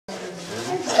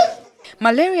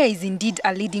Malaria is indeed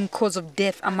a leading cause of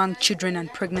death among children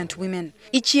and pregnant women.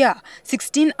 Each year,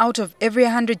 16 out of every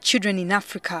 100 children in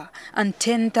Africa and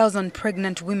 10,000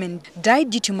 pregnant women die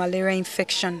due to malaria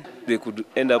infection. They could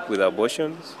end up with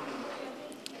abortions,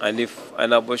 and if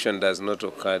an abortion does not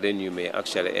occur, then you may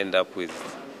actually end up with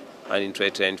an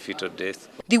intrauterine fetal death.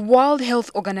 The World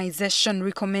Health Organization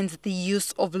recommends the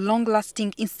use of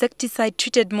long-lasting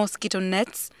insecticide-treated mosquito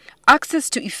nets, access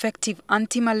to effective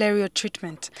anti-malaria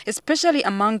treatment, especially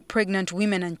among pregnant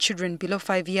women and children below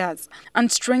 5 years,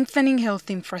 and strengthening health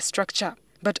infrastructure.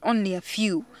 But only a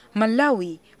few,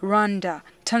 Malawi, Rwanda,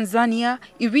 Tanzania,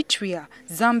 Eritrea,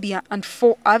 Zambia and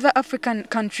 4 other African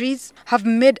countries have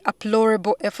made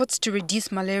deplorable efforts to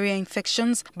reduce malaria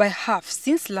infections by half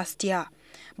since last year.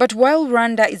 But while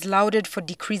Rwanda is lauded for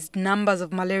decreased numbers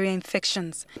of malaria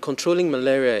infections, controlling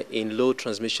malaria in low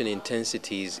transmission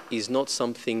intensities is not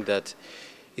something that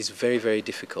is very, very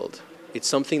difficult. It's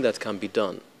something that can be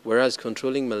done. Whereas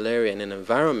controlling malaria in an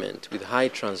environment with high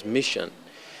transmission,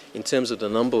 in terms of the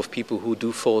number of people who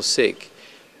do fall sick,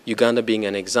 Uganda being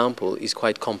an example, is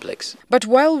quite complex. But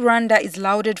while Rwanda is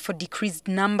lauded for decreased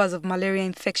numbers of malaria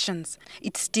infections,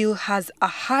 it still has a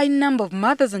high number of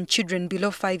mothers and children below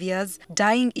 5 years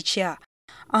dying each year.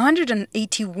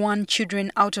 181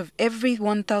 children out of every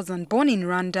 1,000 born in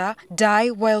Rwanda die,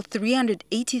 while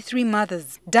 383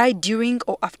 mothers die during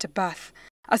or after birth.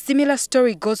 A similar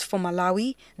story goes for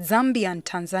Malawi, Zambia and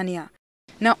Tanzania.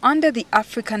 Now, under the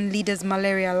African Leaders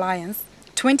Malaria Alliance,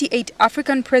 28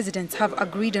 African presidents have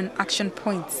agreed on action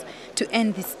points to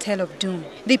end this tale of doom.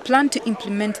 They plan to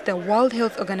implement the World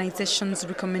Health Organization's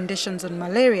recommendations on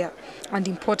malaria and,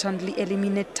 importantly,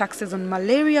 eliminate taxes on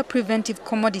malaria preventive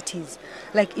commodities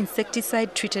like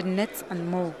insecticide-treated nets and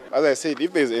more. As I said,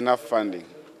 if there is enough funding,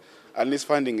 and this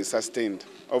funding is sustained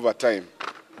over time,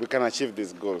 we can achieve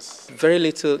these goals. Very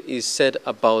little is said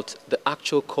about the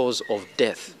actual cause of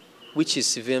death, which is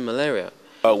severe malaria.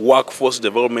 Workforce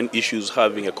development issues,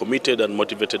 having a committed and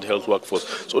motivated health workforce.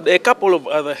 So there are a couple of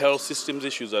other health systems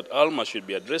issues that ALMA should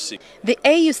be addressing. The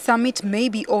AU summit may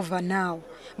be over now,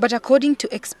 but according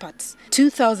to experts,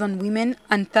 2,000 women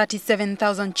and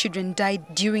 37,000 children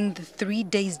died during the 3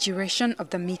 days duration of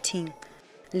the meeting.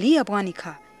 Leah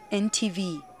Bwanika,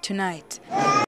 NTV, Tonight.